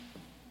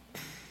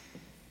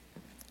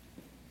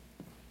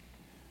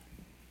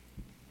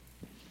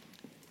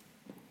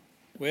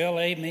Well,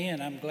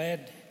 amen. I'm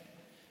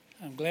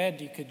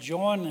glad you could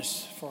join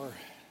us for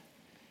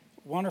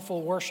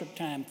wonderful worship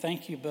time.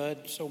 Thank you,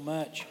 Bud, so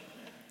much.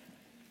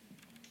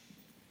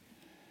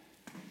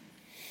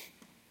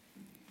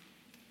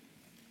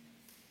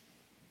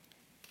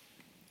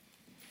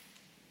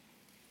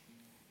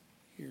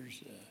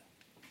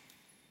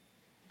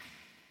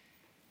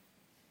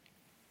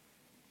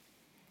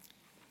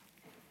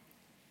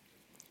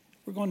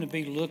 We're going to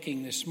be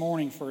looking this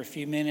morning for a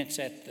few minutes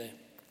at the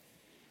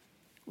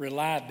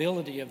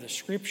reliability of the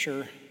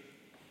Scripture,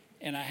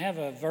 and I have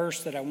a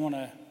verse that I want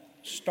to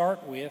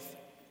start with.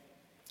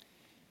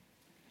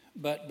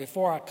 But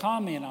before I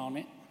comment on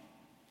it,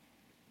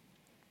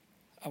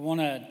 I want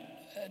to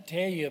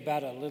tell you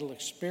about a little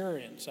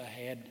experience I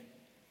had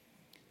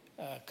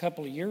a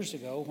couple of years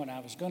ago when I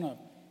was going to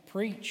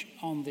preach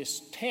on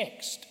this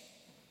text.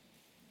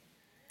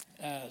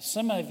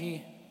 Some of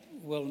you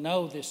will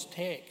know this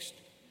text,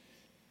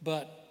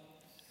 but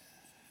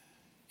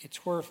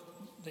it's where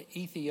the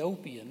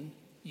Ethiopian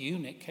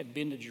eunuch had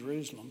been to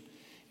Jerusalem,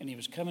 and he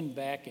was coming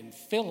back, and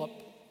Philip,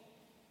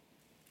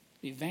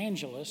 the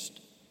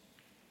evangelist,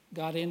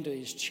 got into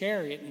his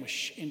chariot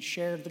and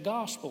shared the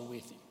gospel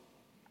with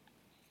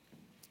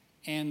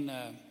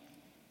him.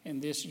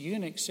 And this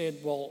eunuch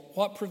said, "Well,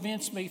 what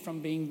prevents me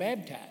from being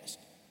baptized?"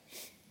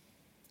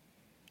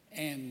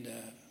 And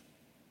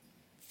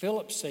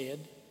Philip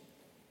said,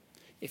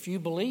 "If you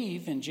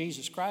believe in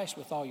Jesus Christ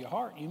with all your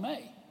heart, you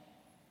may."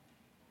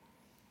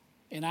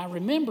 And I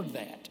remembered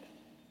that.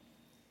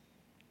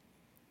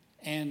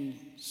 And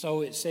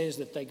so it says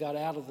that they got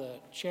out of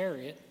the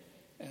chariot.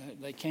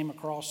 They came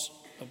across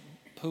a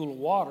pool of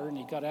water, and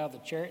he got out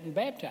of the chariot and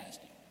baptized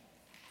him.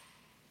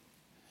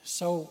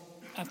 So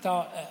I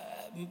thought,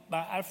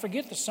 I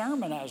forget the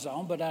sermon I was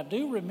on, but I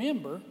do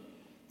remember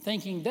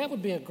thinking that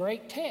would be a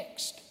great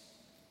text.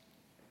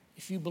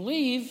 If you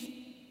believe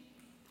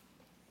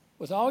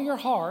with all your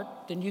heart,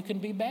 then you can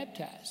be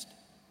baptized.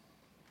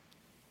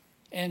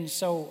 And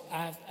so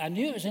I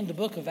knew it was in the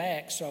book of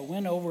Acts, so I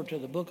went over to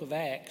the book of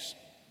Acts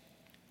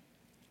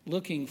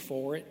looking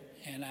for it.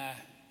 And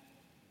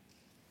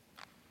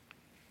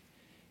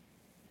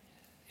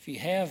if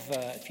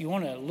you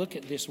want to look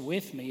at this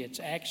with me,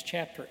 it's Acts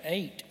chapter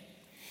 8.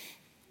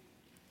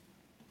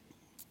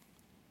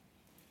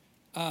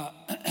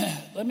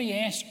 Let me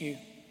ask you,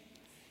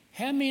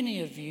 how many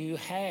of you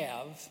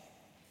have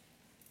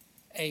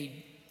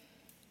a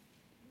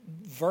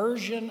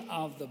version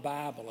of the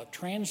Bible, a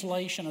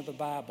translation of the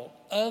Bible,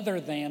 other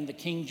than the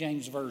King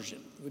James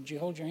Version? Would you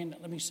hold your hand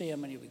up? Let me see how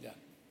many we got.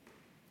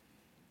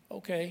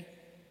 Okay.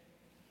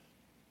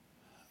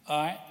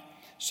 All right.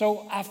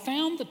 So I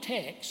found the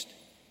text,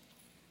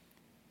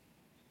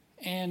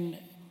 and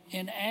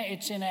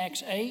it's in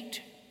Acts 8.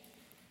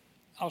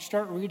 I'll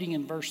start reading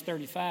in verse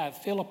 35.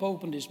 Philip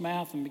opened his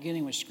mouth, and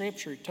beginning with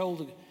Scripture, told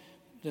him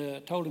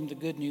the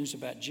good news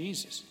about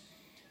Jesus.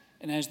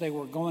 And as they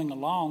were going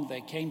along,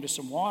 they came to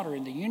some water,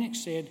 and the eunuch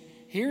said,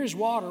 "Here is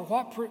water.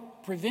 What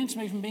prevents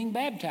me from being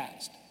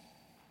baptized?"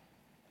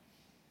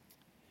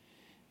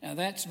 Now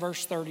that's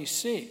verse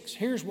 36.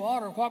 Here's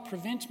water. What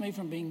prevents me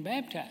from being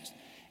baptized?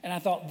 And I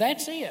thought,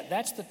 that's it.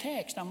 That's the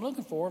text I'm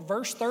looking for.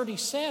 Verse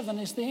 37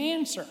 is the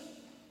answer.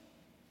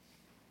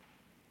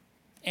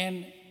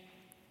 And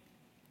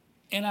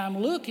I'm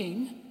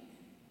looking,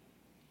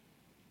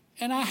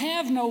 and I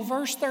have no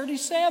verse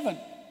 37.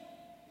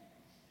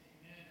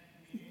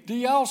 Do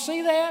y'all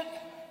see that?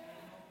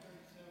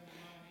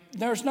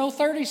 There's no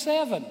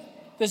 37.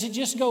 Does it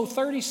just go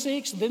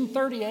 36, then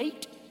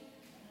 38?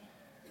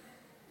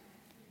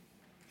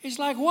 It's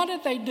like, what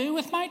did they do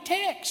with my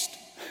text?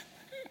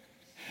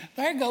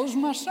 There goes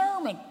my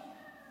sermon.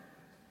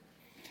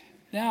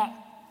 Now,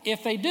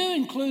 if they do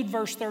include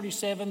verse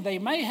 37, they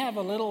may have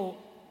a little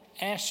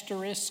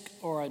asterisk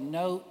or a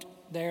note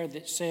there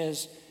that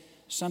says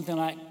something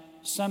like,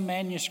 some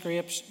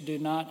manuscripts do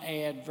not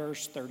add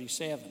verse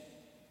 37.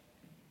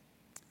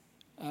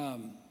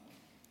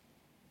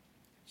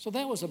 So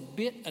that was a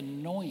bit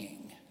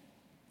annoying.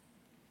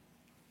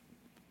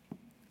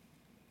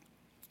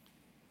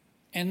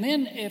 And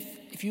then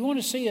if you want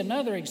to see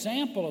another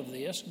example of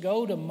this,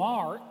 go to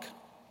Mark,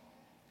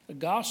 the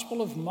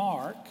Gospel of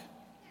Mark,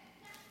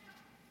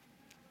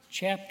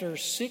 chapter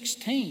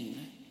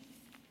 16,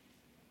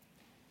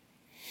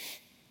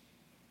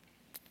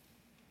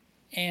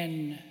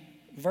 and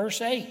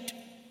verse 8.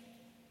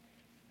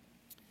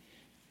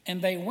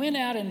 And they went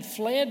out and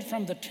fled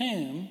from the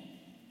tomb.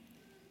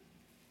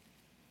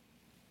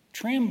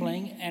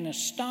 Trembling and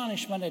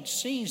astonishment had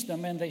seized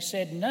them, and they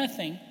said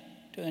nothing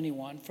to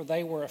anyone, for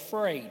they were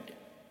afraid.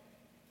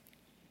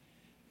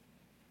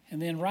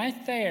 And then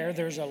right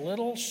there's a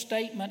little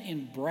statement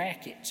in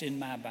brackets in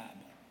my Bible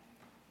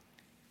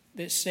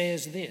that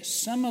says this: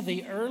 some of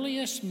the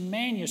earliest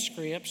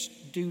manuscripts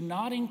do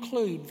not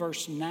include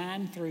verse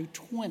 9 through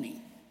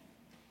 20.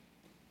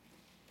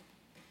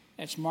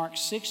 That's Mark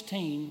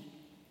 16.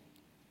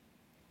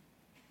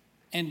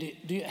 And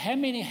how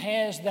many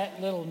has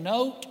that little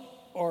note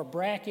or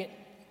bracket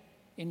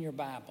in your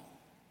Bible?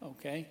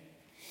 Okay.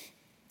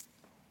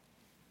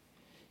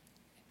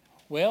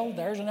 Well,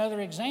 there's another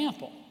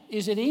example.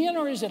 Is it in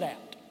or is it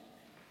out?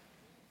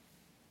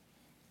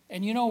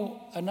 And you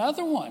know,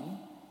 another one,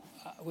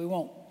 we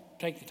won't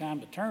take the time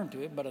to turn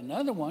to it, but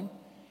another one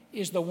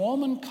is the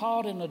woman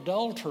caught in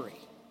adultery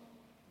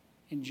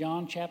in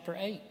John chapter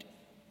 8.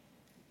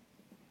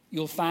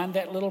 You'll find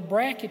that little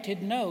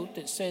bracketed note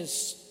that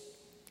says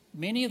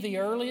many of the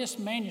earliest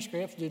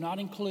manuscripts do not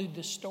include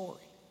this story.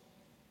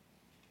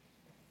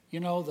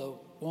 You know, the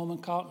woman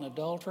caught in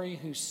adultery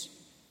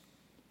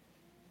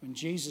when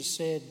Jesus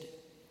said,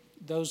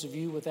 "Those of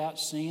you without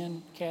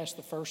sin, cast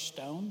the first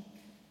stone."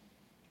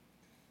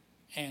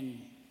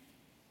 And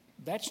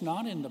that's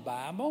not in the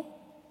Bible.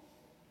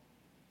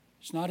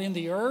 It's not in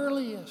the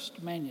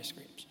earliest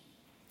manuscripts.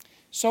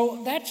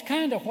 So that's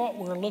kind of what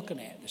we're looking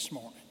at this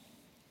morning.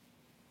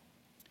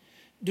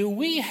 Do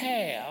we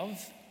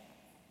have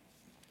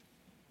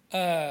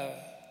a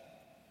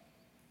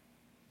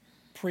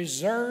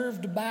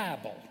preserved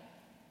Bible,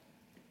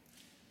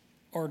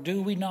 or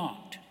do we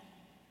not?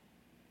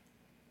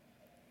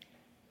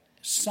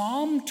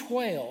 Psalm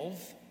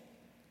 12,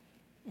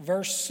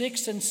 verse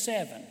 6 and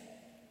 7.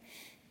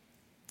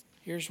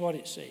 Here's what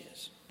it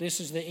says. This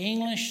is the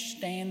English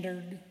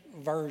Standard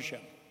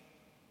Version.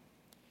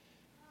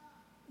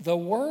 The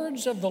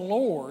words of the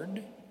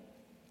Lord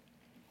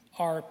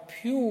are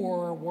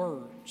pure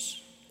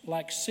words,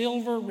 like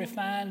silver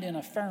refined in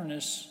a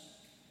furnace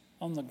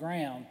on the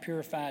ground,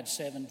 purified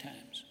 7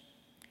 times.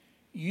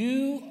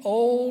 You,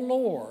 O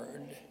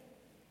Lord,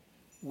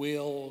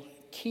 will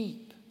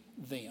keep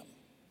them.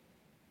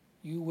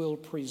 You will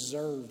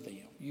preserve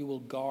them. You will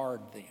guard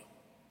them.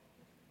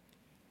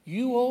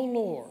 You, O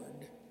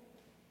Lord,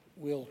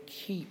 will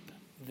keep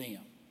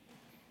them.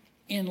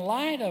 In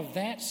light of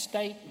that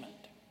statement,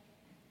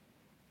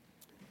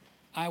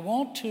 I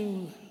want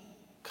to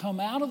come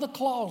out of the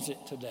closet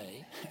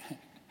today,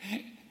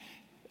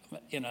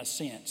 in a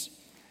sense,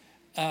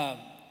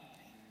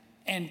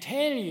 and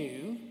tell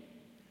you,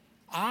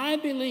 I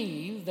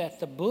believe that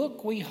the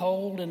book we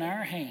hold in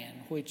our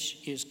hand,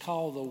 which is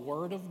called the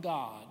Word of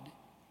God,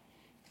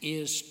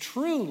 is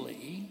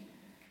truly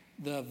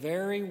the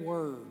very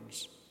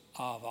words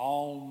of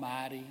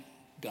Almighty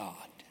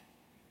God.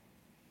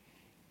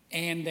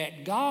 And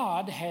that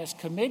God has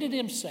committed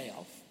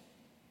himself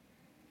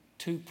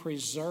to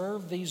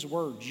preserve these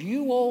words.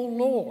 You, O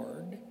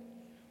Lord,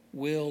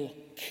 will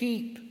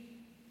keep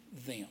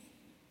them.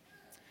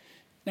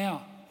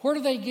 Now, where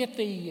do they get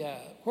the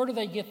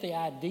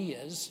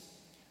ideas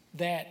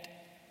that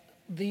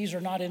these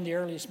are not in the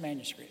earliest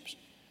manuscripts?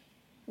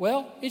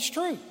 Well, it's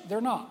true,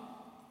 they're not.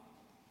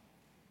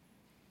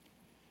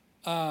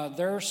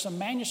 There are some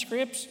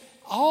manuscripts,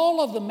 all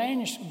of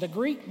the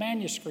Greek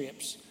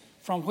manuscripts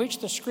from which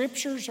the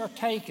scriptures are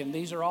taken,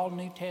 these are all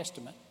New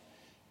Testament,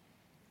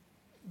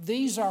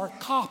 these are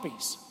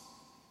copies.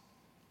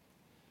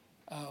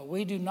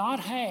 We do not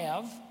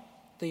have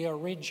the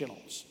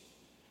originals,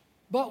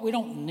 but we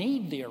don't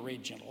need the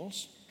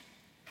originals.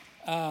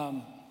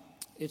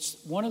 It's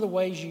one of the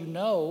ways you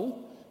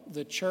know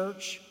the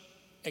church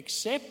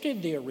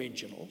accepted the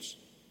originals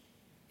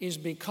is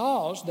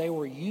because they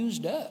were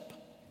used up.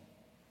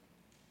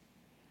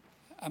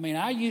 I mean,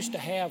 I used to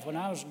have, when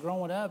I was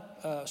growing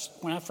up,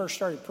 when I first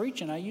started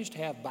preaching, I used to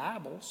have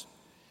Bibles,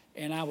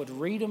 and I would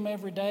read them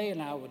every day,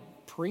 and I would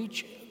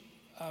preach.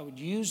 I would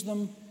use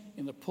them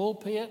in the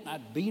pulpit, and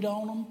I'd beat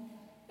on them,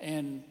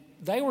 and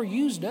they were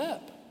used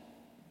up.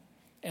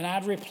 And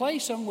I'd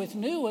replace them with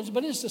new ones,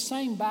 but it's the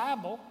same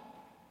Bible.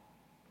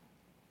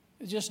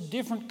 It's just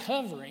different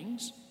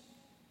coverings.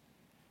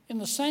 In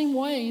the same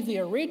way, the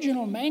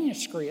original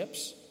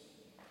manuscripts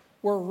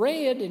were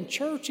read in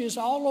churches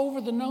all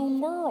over the known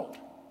world.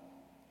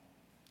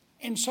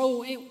 And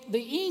so the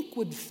ink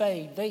would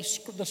fade. They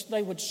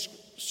would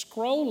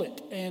scroll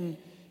it and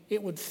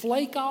it would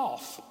flake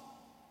off.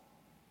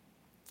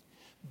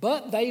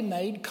 But they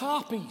made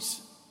copies.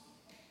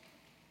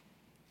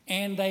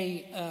 And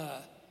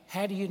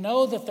how do you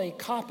know that the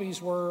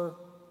copies were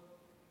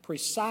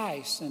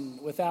precise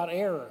and without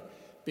error?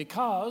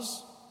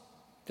 Because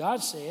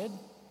God said,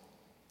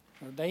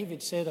 or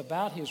David said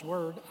about his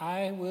word,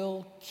 I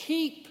will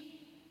keep.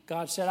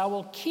 God said, I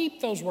will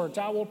keep those words.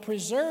 I will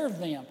preserve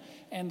them.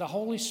 And the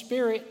Holy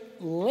Spirit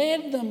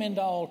led them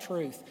into all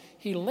truth.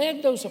 He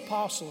led those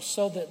apostles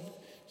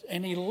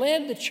and he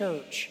led the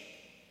church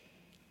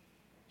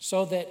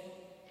so that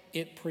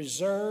it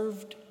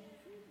preserved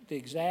the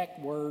exact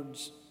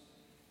words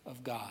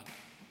of God.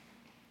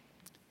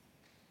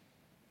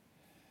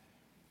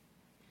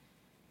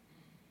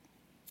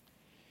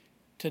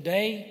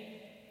 Today,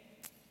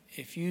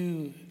 if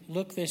you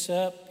look this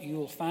up, you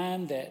will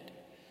find that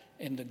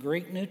in the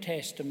Greek New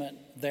Testament,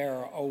 there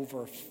are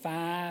over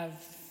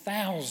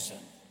 5,000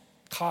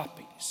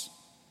 copies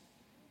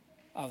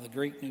of the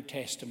Greek New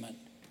Testament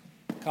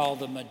called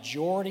the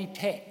majority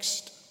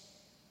text.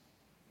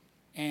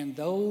 And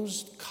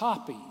those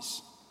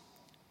copies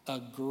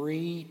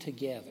agree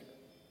together.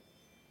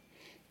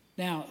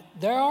 Now,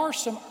 there are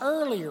some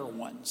earlier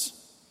ones.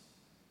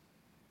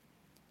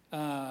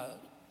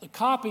 The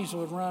copies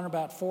would run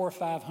about 400 or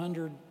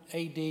 500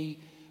 AD.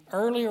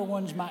 Earlier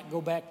ones might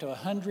go back to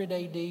 100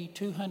 AD,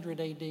 200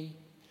 AD.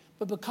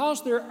 But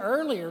because they're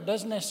earlier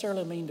doesn't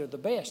necessarily mean they're the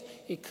best.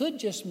 It could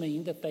just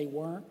mean that they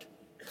weren't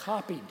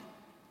copied,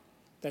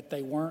 that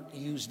they weren't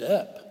used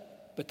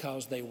up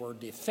because they were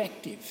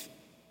defective.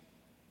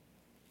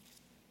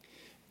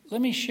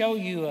 Let me show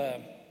you,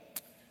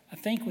 I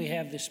think we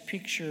have this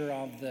picture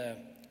of the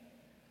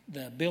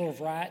Bill of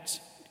Rights.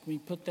 Can we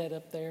put that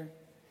up there?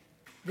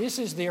 This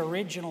is the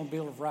original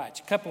Bill of Rights,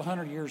 a couple of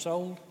 100 years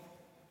old.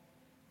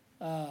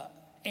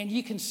 And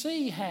you can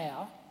see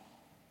how,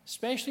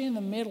 especially in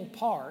the middle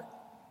part,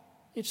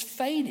 it's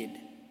faded.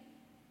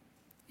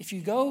 If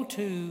you go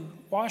to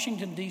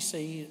Washington,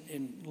 D.C.,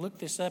 and look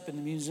this up in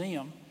the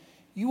museum,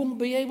 you won't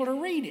be able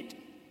to read it.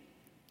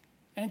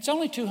 And it's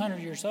only 200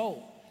 years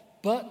old.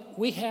 But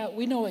we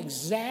know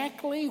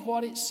exactly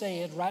what it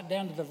said, right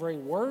down to the very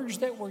words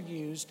that were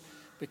used,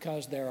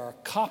 because there are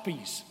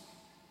copies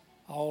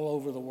all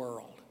over the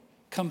world,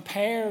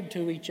 compared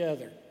to each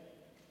other.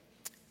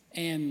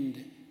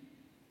 And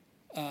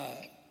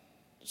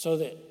so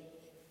that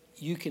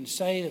you can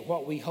say that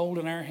what we hold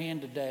in our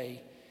hand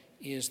today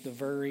is the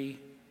very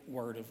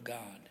Word of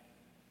God.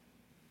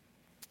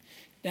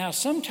 Now,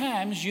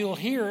 sometimes you'll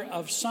hear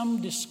of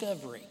some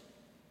discovery.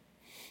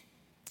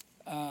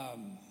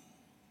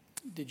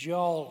 Do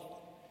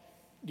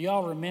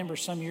y'all remember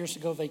some years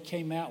ago they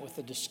came out with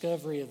the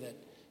discovery that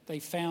they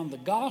found the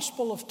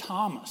Gospel of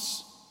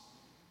Thomas,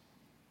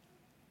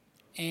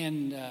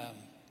 and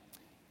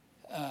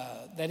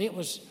that it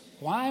was,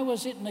 why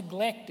was it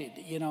neglected?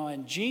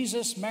 And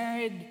Jesus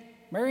married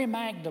Mary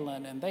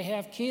Magdalene, and they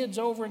have kids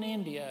over in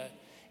India,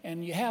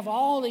 and you have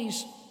all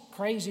these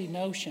crazy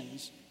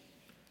notions.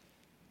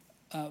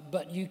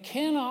 But you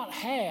cannot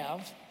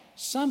have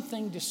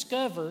something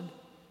discovered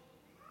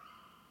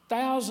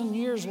 1,000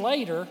 years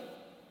later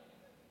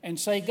and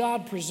say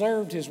God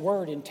preserved His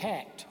Word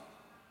intact.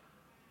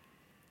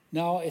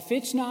 No, if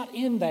it's not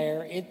in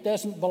there, it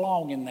doesn't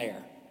belong in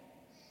there.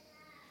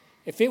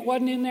 If it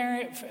wasn't in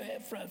there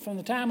from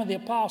the time of the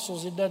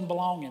apostles, it doesn't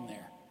belong in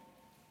there.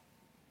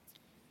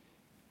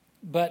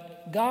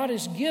 But God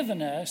has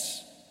given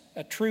us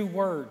a true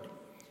word.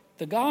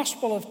 The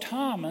Gospel of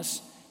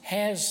Thomas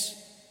has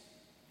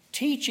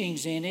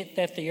teachings in it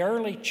that the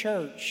early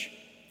church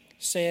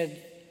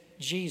said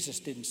Jesus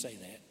didn't say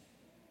that.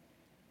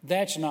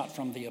 That's not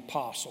from the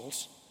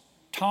apostles.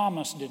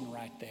 Thomas didn't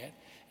write that.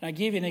 And I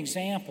give you an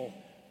example.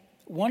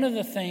 One of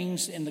the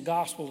things in the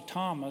Gospel of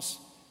Thomas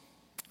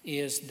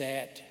is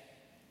that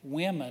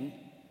women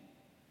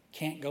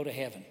can't go to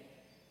heaven.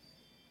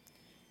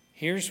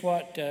 Here's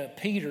what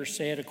Peter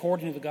said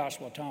according to the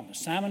Gospel of Thomas.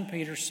 Simon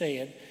Peter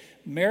said,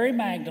 Mary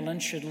Magdalene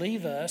should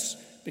leave us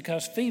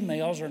because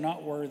females are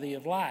not worthy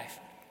of life.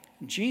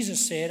 And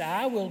Jesus said,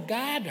 I will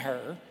guide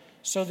her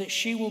so that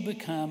she will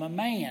become a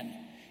man.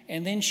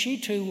 And then she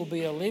too will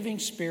be a living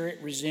spirit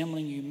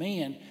resembling you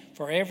men.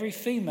 For every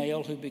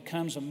female who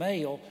becomes a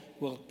male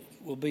will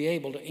be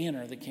able to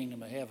enter the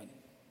kingdom of heaven.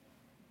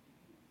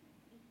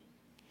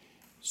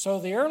 So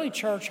the early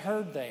church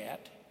heard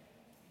that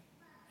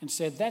and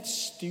said, that's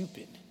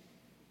stupid.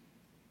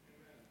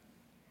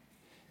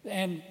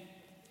 And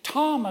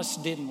Thomas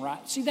didn't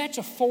write. See, that's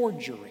a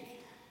forgery.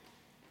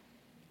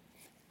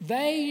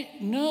 They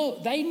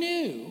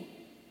knew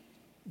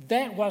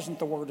that wasn't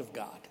the Word of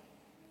God.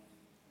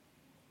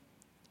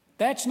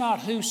 That's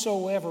not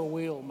whosoever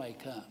will may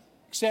come,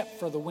 except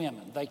for the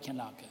women. They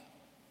cannot come.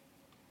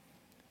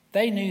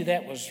 They knew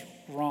that was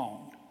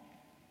wrong.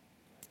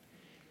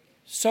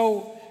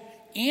 So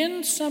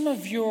in some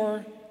of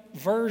your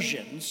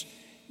versions,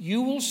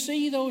 you will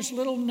see those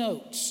little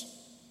notes.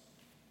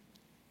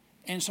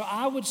 And so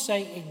I would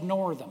say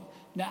ignore them.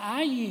 Now,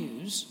 I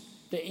use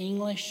the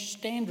English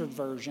Standard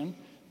Version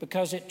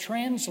because it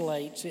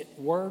translates it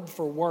word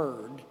for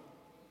word.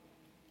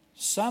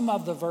 Some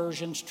of the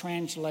versions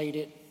translate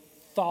it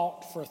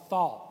thought for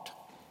thought.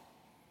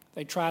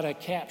 They try to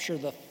capture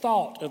the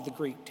thought of the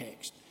Greek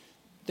text.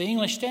 The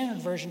English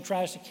Standard Version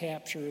tries to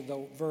capture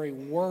the very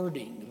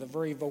wording, the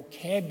very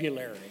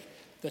vocabulary,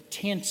 the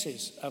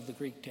tenses of the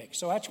Greek text.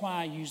 So that's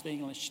why I use the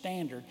English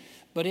Standard.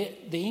 But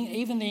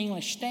even the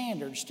English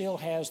Standard still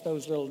has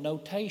those little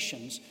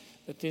notations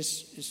that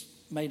this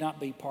may not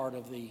be part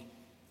of the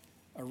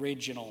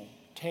original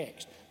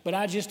text. But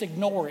I just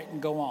ignore it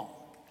and go on.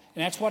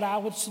 And that's what I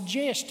would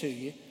suggest to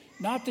you.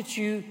 Not that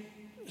you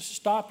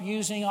stop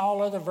using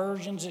all other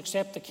versions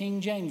except the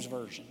King James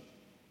Version.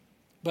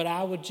 But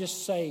I would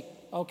just say,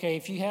 okay,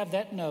 if you have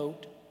that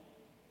note,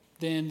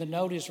 then the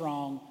note is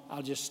wrong.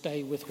 I'll just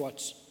stay with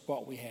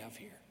what we have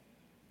here.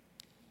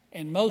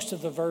 And most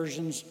of the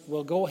versions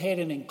will go ahead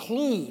and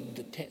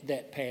include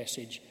that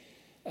passage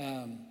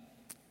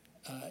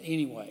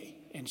anyway.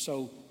 And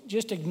so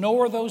just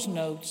ignore those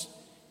notes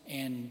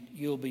and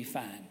you'll be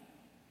fine.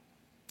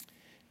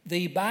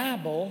 The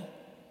Bible,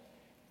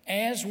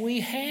 as we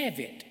have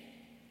it,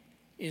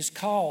 is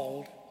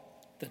called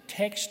the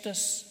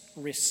Textus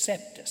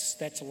Receptus.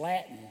 That's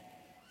Latin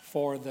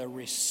for the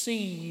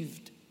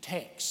received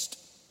text.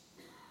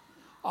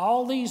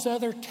 All these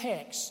other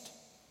texts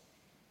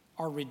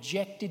are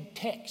rejected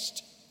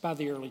texts by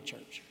the early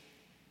church.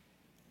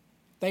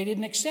 They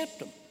didn't accept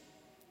them.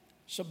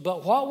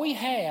 But what we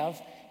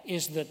have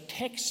is the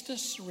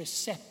textus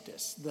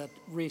receptus, the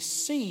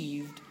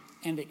received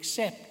and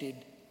accepted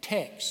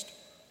text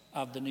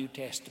of the New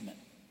Testament.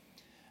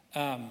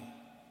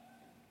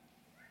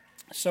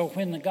 So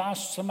when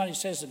somebody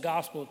says the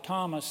Gospel of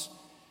Thomas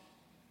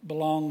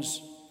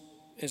belongs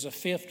as a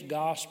fifth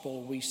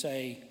gospel, we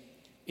say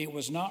it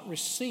was not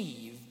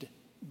received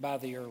by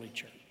the early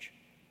church.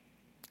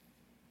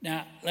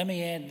 Now, let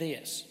me add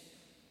this.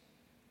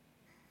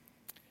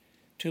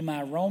 To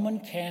my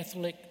Roman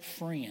Catholic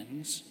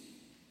friends,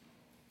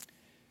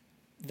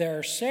 there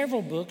are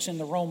several books in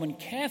the Roman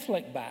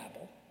Catholic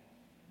Bible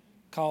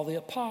called the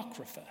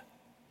Apocrypha.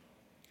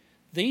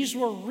 These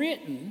were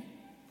written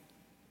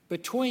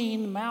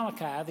between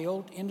Malachi,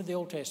 the end of the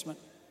Old Testament,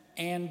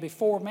 and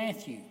before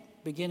Matthew,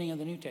 beginning of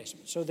the New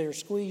Testament. So they're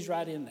squeezed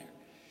right in there.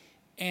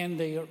 And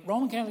the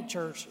Roman Catholic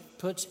Church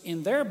puts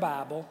in their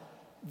Bible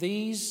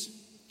these,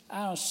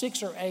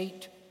 6 or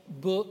 8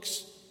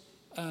 books,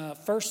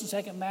 1st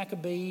and 2nd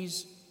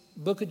Maccabees,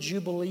 Book of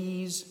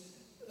Jubilees,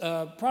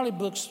 probably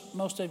books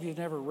most of you have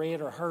never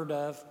read or heard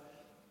of.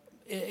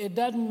 It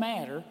doesn't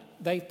matter.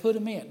 They put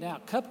them in. Now,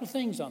 a couple of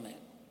things on that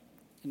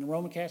in the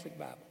Roman Catholic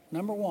Bible.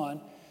 Number one,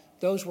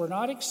 those were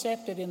not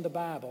accepted in the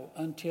Bible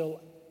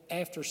until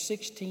after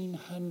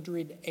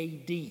 1600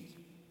 A.D.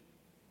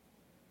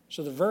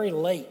 So they're very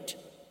late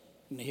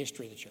in the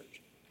history of the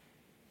church.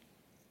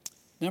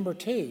 Number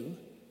two,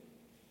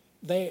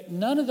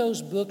 none of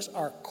those books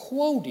are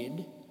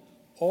quoted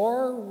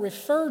or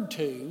referred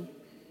to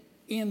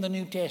in the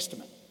New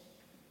Testament.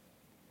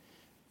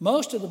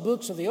 Most of the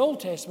books of the Old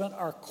Testament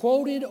are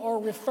quoted or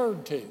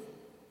referred to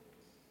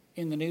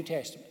in the New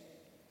Testament.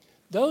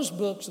 Those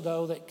books,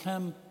 though, that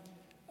come,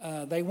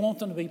 they want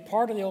them to be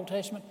part of the Old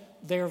Testament.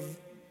 They're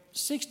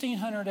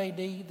 1600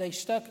 A.D.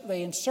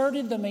 They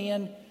inserted them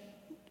in,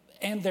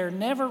 and they're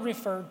never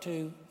referred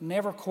to,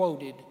 never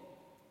quoted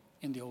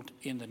in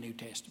the New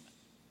Testament.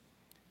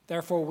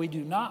 Therefore, we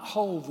do not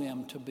hold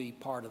them to be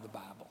part of the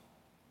Bible.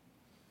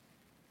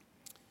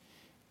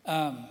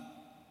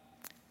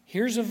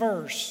 Here's a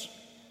verse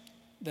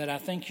that I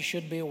think you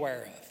should be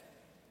aware of.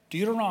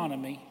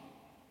 Deuteronomy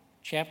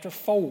chapter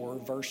 4,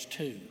 verse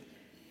 2.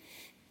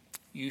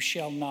 You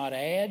shall not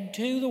add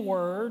to the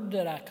word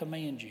that I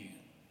command you,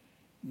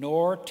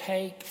 nor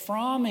take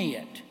from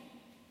it,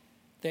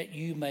 that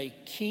you may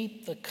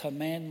keep the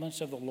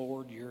commandments of the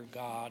Lord your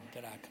God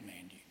that I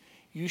command you.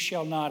 You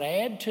shall not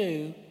add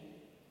to,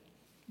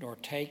 nor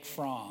take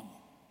from.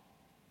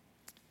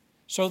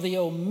 So the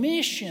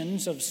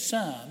omissions of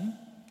some,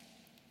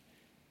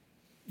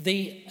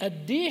 the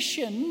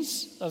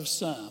additions of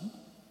some,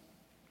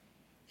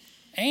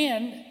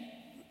 and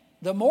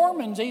the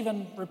Mormons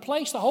even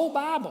replace the whole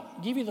Bible,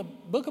 give you the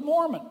Book of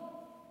Mormon.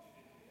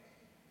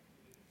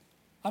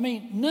 I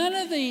mean, none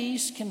of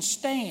these can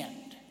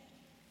stand.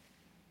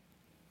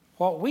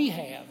 What we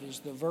have is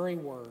the very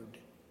Word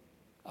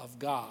of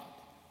God,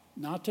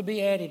 not to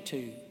be added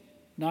to,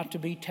 not to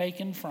be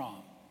taken from.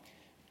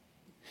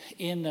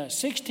 In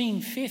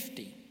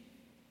 1650,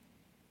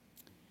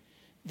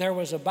 there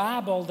was a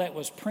Bible that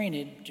was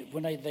printed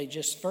when they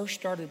just first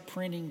started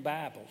printing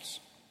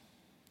Bibles.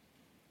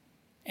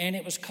 And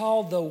it was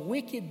called the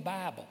Wicked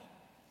Bible.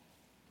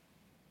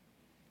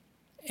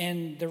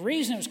 And the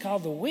reason it was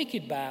called the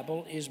Wicked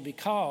Bible is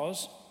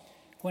because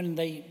when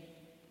they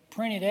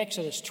printed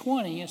Exodus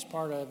 20 as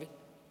part of it,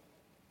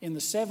 in the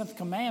 7th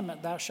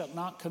commandment, thou shalt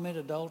not commit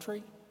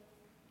adultery,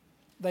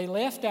 they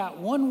left out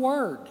one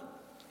word.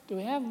 Do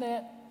we have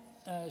that?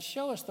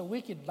 Show us the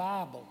Wicked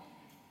Bible.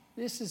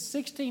 This is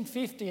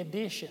 1650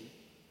 edition.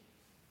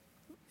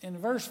 In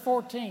verse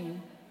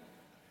 14,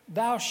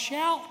 thou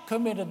shalt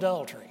commit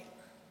adultery.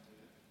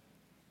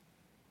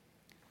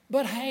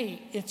 But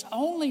hey, it's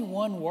only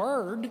one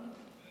word.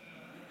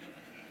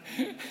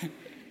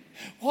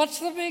 What's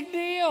the big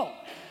deal?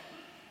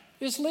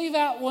 Just leave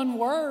out one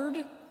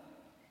word.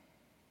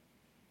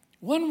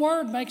 One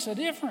word makes a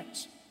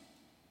difference.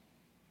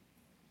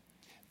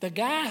 The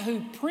guy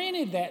who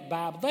printed that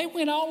Bible, they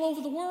went all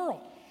over the world.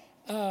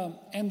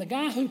 And the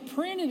guy who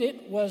printed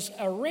it was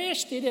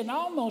arrested and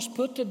almost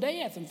put to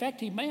death. In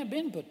fact, he may have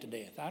been put to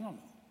death. I don't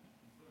know.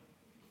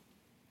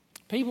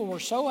 People were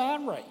so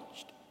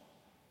outraged.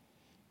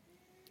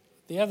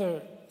 The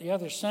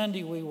other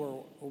Sunday, we were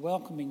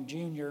welcoming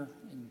Junior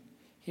and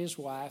his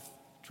wife,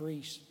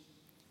 Therese,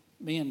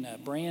 me and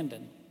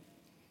Brandon.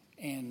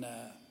 And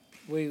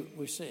we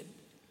said,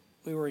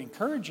 we were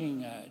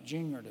encouraging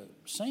Junior to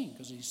sing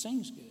because he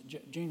sings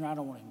good. Junior, I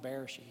don't want to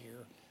embarrass you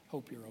here.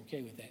 Hope you're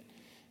okay with that.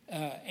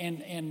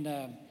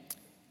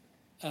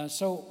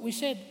 So we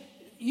said,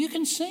 you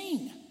can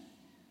sing.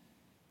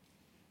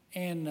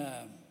 And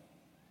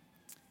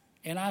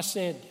I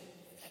said,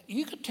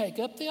 you could take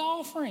up the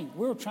offering.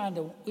 We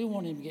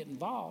wanted him to get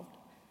involved.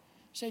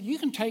 I said, you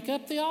can take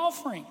up the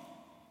offering.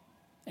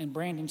 And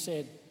Brandon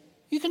said,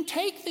 you can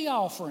take the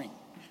offering.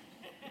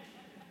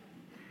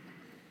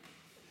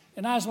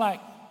 And I was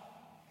like,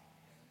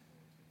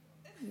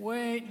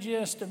 wait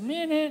just a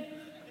minute.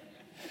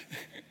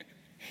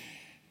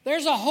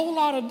 There's a whole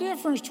lot of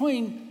difference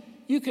between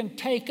you can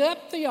take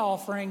up the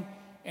offering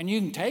and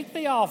you can take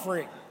the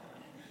offering.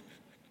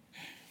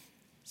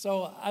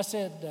 So I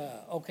said,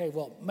 okay,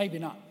 well, maybe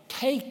not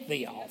take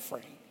the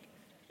offering,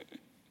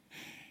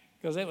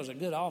 because it was a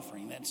good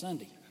offering that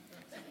Sunday.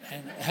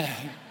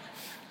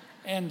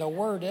 And the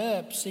word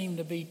up seemed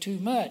to be too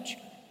much.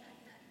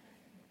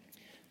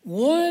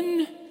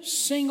 One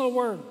single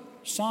word,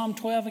 Psalm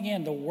 12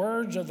 again, the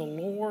words of the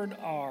Lord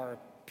are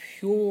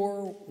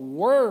pure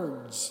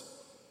words.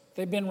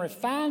 They've been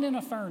refined in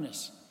a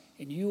furnace,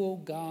 and you, O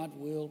God,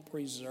 will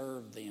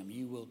preserve them.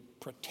 You will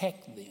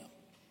protect them.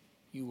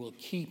 You will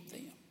keep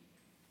them.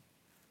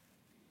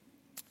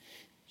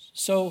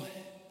 So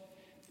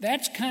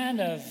that's kind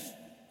of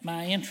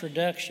my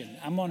introduction.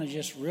 I'm going to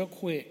just real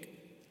quick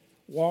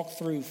walk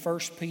through 1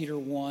 Peter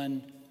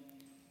 1,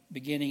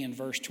 beginning in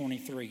verse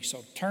 23.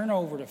 So turn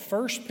over to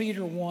 1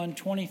 Peter 1,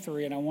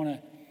 23, and I want to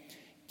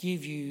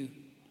give you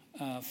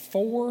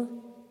 4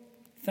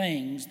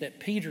 things that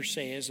Peter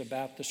says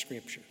about the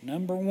Scripture.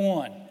 Number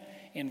 1,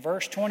 in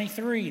verse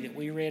 23 that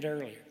we read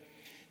earlier.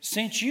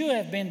 Since you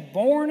have been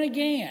born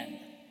again,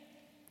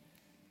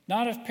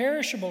 not of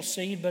perishable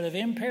seed, but of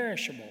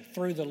imperishable,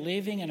 through the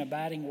living and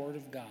abiding Word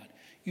of God.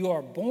 You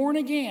are born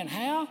again.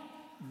 How?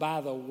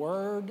 By the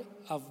Word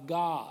of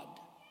God.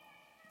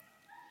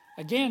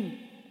 Again,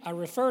 I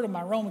refer to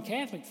my Roman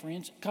Catholic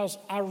friends because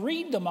I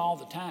read them all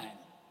the time.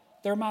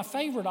 They're my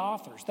favorite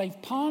authors.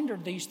 They've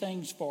pondered these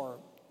things for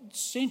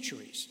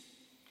centuries.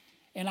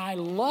 And I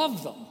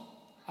love them.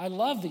 I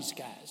love these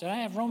guys. And I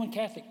have Roman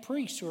Catholic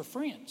priests who are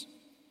friends.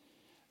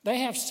 They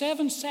have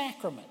 7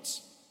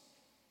 sacraments.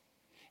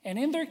 And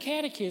in their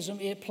catechism,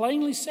 it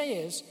plainly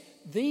says,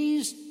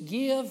 these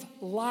give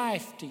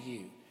life to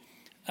you.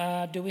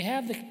 Do we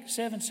have the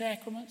 7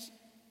 sacraments?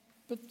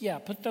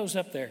 Put those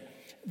up there.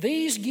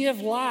 These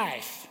give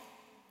life.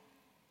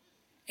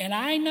 And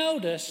I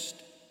noticed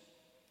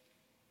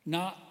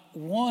not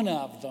one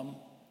of them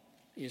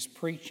is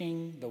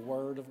preaching the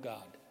Word of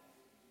God.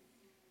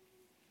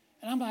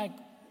 And I'm like,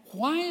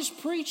 why is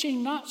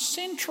preaching not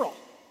central?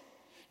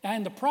 Now,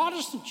 in the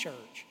Protestant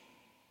church,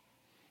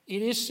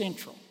 it is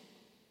central.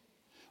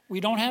 We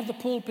don't have the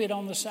pulpit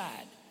on the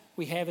side.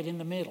 We have it in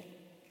the middle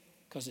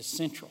because it's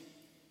central.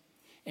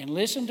 And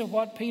listen to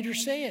what Peter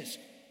says.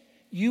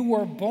 You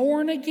were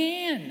born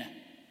again,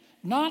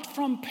 not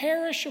from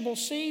perishable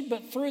seed,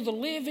 but through the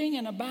living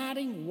and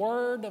abiding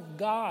Word of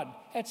God.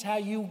 That's how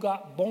you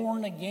got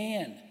born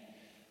again.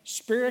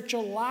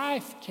 Spiritual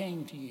life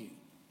came to you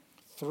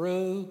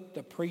through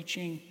the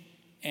preaching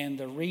and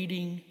the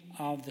reading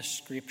of the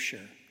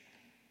Scripture.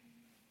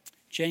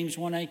 James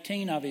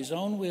 1:18, of his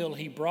own will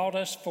he brought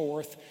us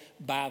forth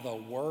by the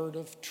word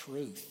of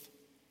truth.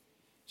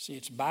 See,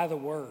 it's by the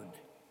word.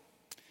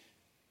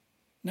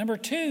 Number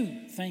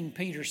 2 thing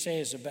Peter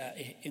says about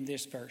in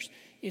this verse,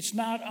 it's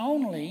not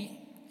only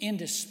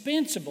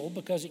indispensable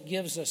because it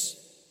gives us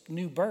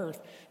new birth,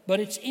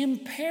 but it's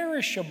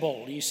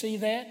imperishable. You see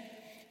that?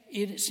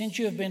 Since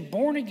you have been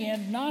born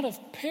again, not of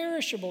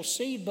perishable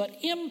seed, but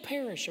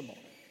imperishable,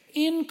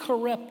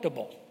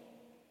 incorruptible.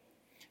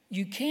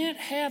 You can't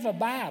have a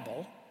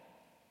Bible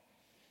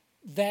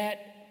that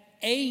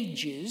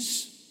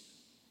ages,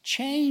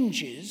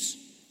 changes,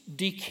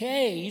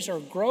 decays, or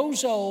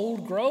grows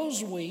old,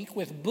 grows weak,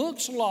 with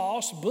books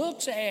lost,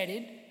 books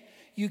added.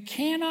 You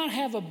cannot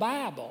have a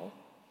Bible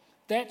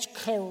that's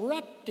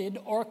corrupted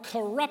or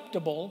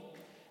corruptible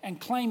and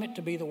claim it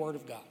to be the Word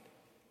of God.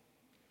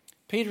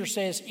 Peter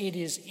says it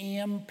is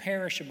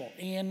imperishable,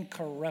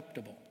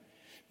 incorruptible.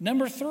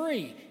 Number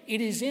 3,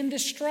 it is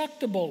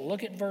indestructible.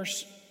 Look at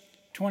verse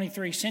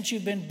 23. Since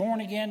you've been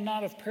born again,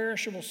 not of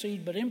perishable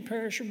seed, but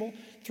imperishable,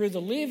 through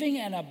the living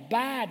and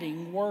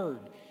abiding Word.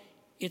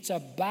 It's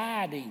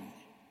abiding.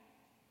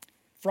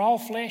 For all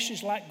flesh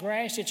is like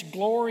grass, its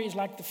glory is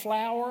like the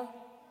flower.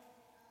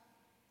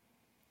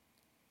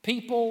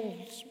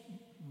 People's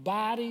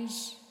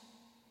bodies,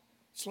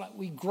 it's like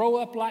we grow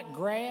up like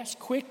grass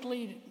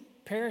quickly,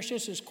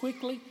 perishes as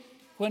quickly.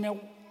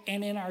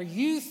 And in our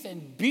youth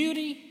and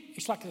beauty,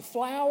 it's like the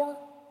flower.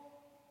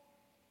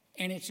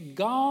 And it's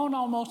gone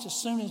almost as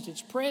soon as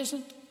it's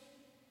present.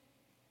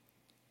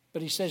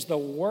 But he says the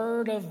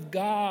Word of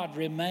God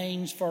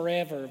remains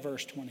forever,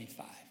 verse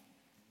 25.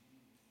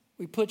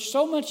 We put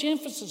so much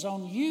emphasis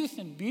on youth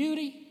and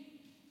beauty.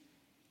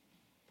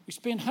 We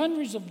spend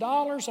hundreds of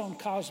dollars on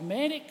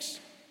cosmetics.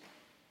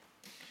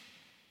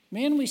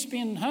 Men, we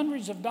spend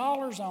hundreds of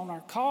dollars on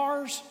our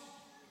cars.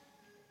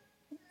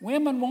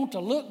 Women want to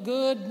look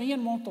good.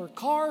 Men want their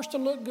cars to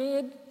look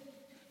good.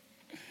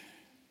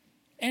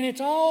 And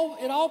it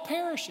all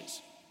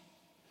perishes.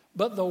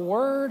 But the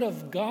Word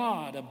of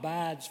God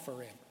abides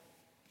forever.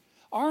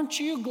 Aren't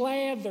you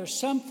glad there's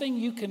something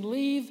you can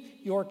leave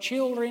your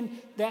children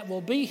that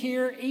will be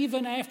here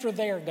even after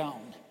they're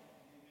gone?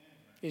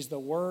 Is the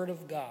Word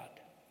of God.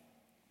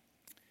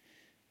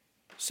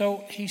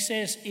 So he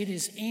says it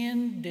is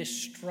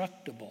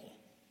indestructible.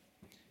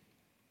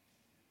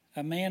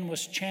 A man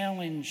was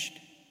challenged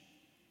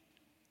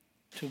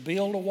to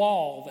build a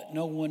wall that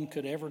no one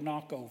could ever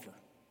knock over.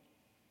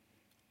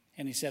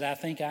 And he said, I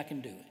think I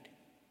can do it.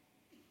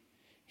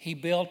 He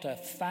built a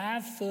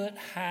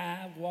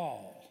 5-foot-high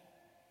wall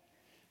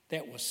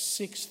that was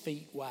 6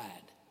 feet wide.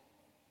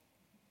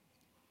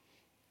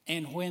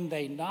 And when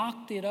they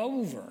knocked it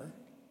over,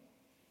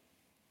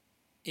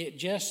 it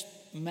just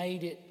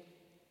made it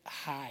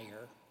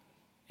higher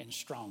and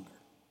stronger.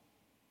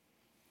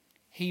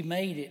 He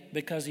made it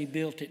because he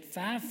built it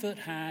 5 foot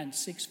high and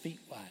 6 feet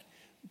wide.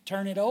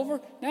 Turn it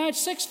over, now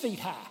it's 6 feet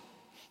high.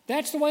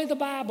 That's the way the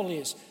Bible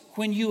is.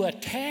 When you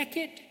attack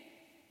it,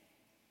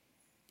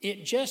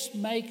 it just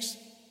makes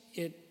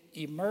it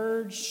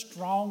emerge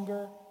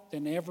stronger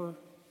than ever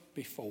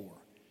before.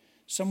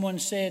 Someone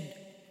said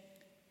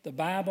the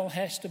Bible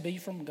has to be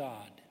from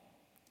God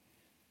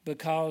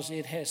because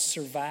it has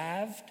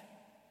survived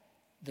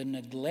the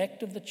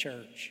neglect of the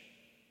church,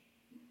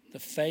 the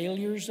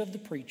failures of the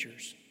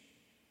preachers,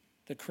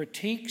 the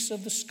critiques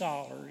of the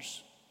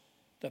scholars,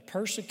 the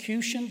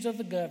persecutions of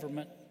the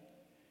government,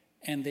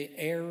 and the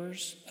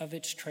errors of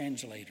its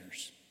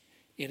translators.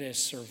 It has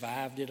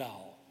survived it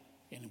all,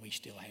 and we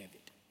still have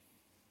it.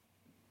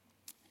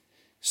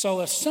 So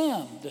the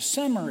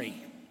summary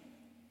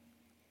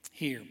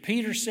here,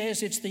 Peter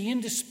says it's the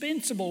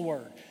indispensable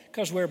word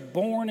because we're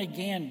born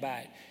again by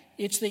it.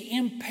 It's the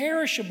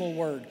imperishable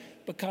word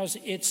because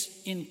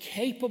it's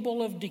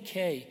incapable of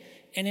decay.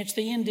 And it's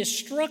the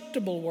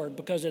indestructible word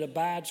because it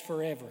abides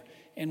forever.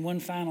 And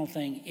one final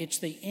thing, it's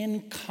the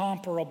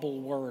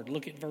incomparable word.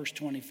 Look at verse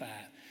 25.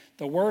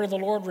 The word of the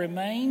Lord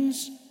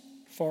remains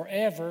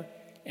forever,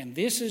 and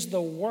this is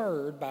the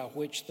word by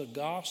which the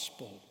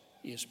gospel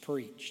is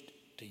preached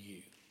to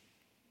you.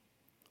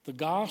 The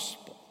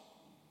gospel.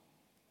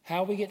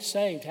 How we get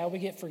saved, how we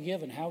get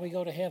forgiven, how we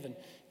go to heaven.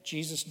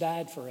 Jesus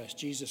died for us.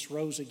 Jesus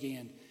rose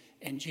again,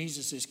 and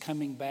Jesus is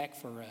coming back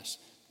for us.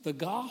 The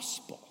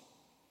gospel.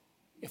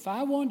 If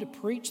I wanted to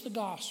preach the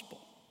gospel,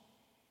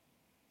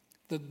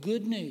 the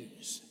good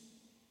news,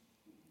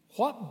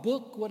 what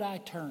book would I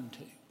turn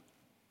to?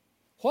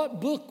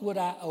 What book would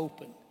I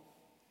open?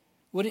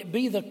 Would it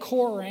be the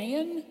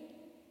Koran?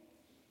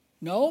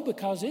 No,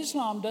 because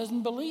Islam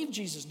doesn't believe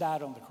Jesus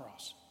died on the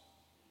cross.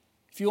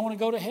 If you want to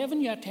go to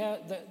heaven, you have to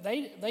have,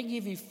 they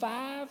give you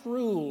 5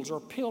 rules or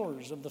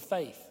pillars of the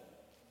faith.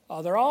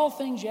 They're all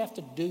things you have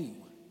to do.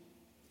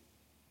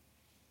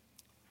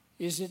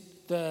 Is it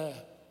the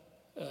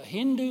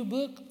Hindu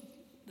book,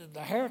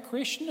 the Hare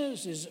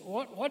Krishnas? Is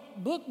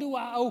what book do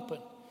I open?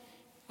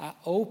 I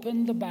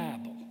open the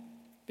Bible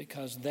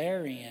because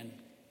therein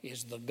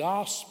is the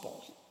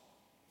gospel.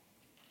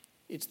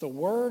 It's the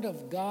word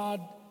of God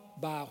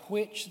by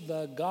which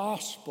the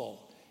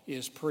gospel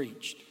is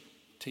preached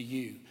to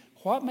you.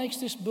 What makes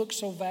this book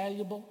so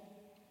valuable?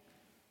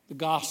 The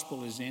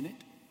gospel is in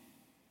it.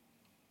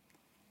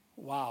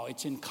 Wow,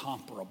 it's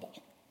incomparable.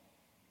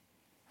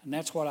 And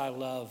that's what I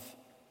love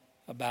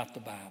about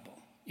the Bible.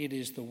 It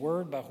is the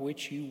word by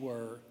which you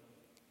were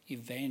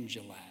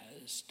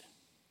evangelized.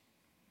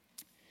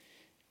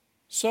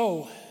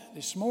 So,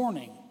 this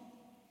morning,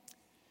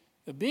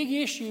 the big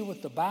issue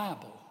with the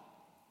Bible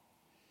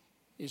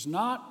is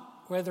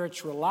not whether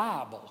it's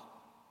reliable,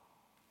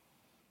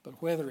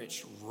 but whether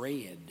it's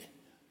read.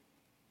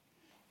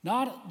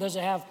 Not does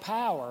it have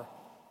power,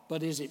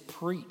 but is it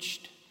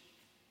preached?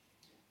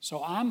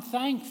 So I'm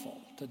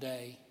thankful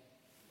today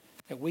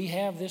that we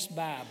have this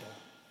Bible,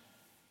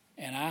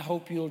 and I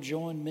hope you'll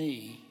join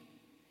me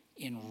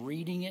in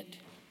reading it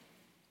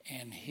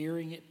and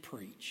hearing it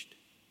preached.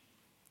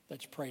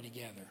 Let's pray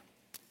together.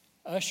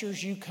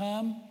 Ushers, you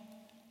come.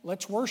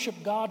 Let's worship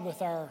God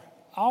with our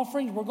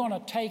offerings. We're going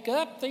to take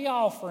up the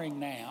offering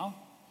now.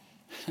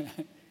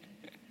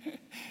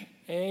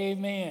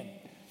 Amen.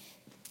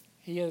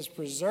 He has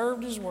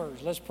preserved his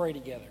words. Let's pray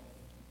together.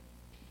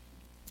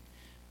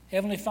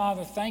 Heavenly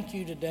Father, thank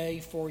you today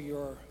for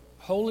your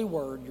holy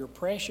word, your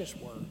precious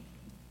word,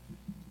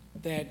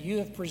 that you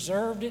have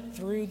preserved it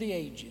through the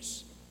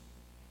ages.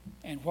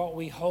 And what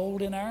we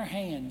hold in our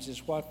hands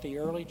is what the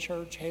early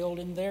church held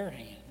in their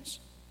hands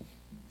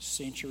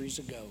centuries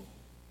ago.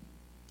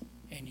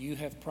 And you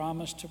have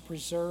promised to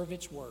preserve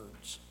its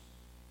words.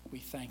 We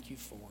thank you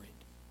for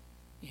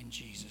it. In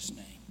Jesus'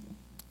 name,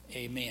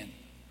 amen.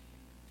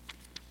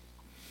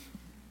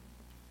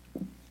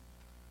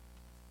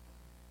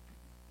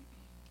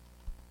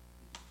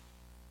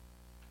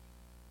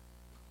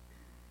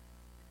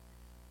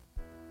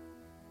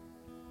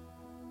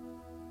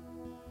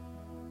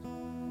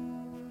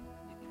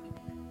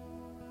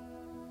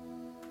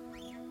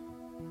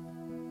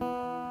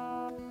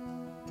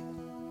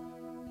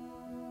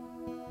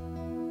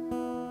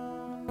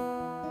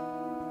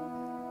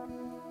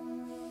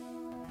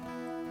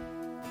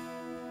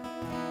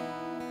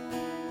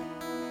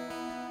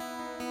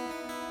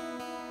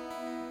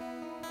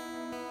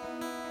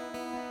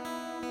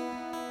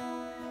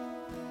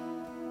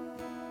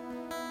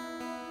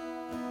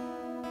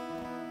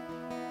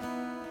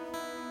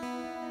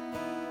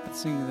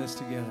 Let's sing this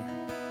together.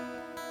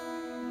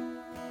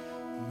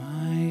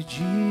 My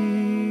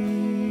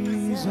Jesus.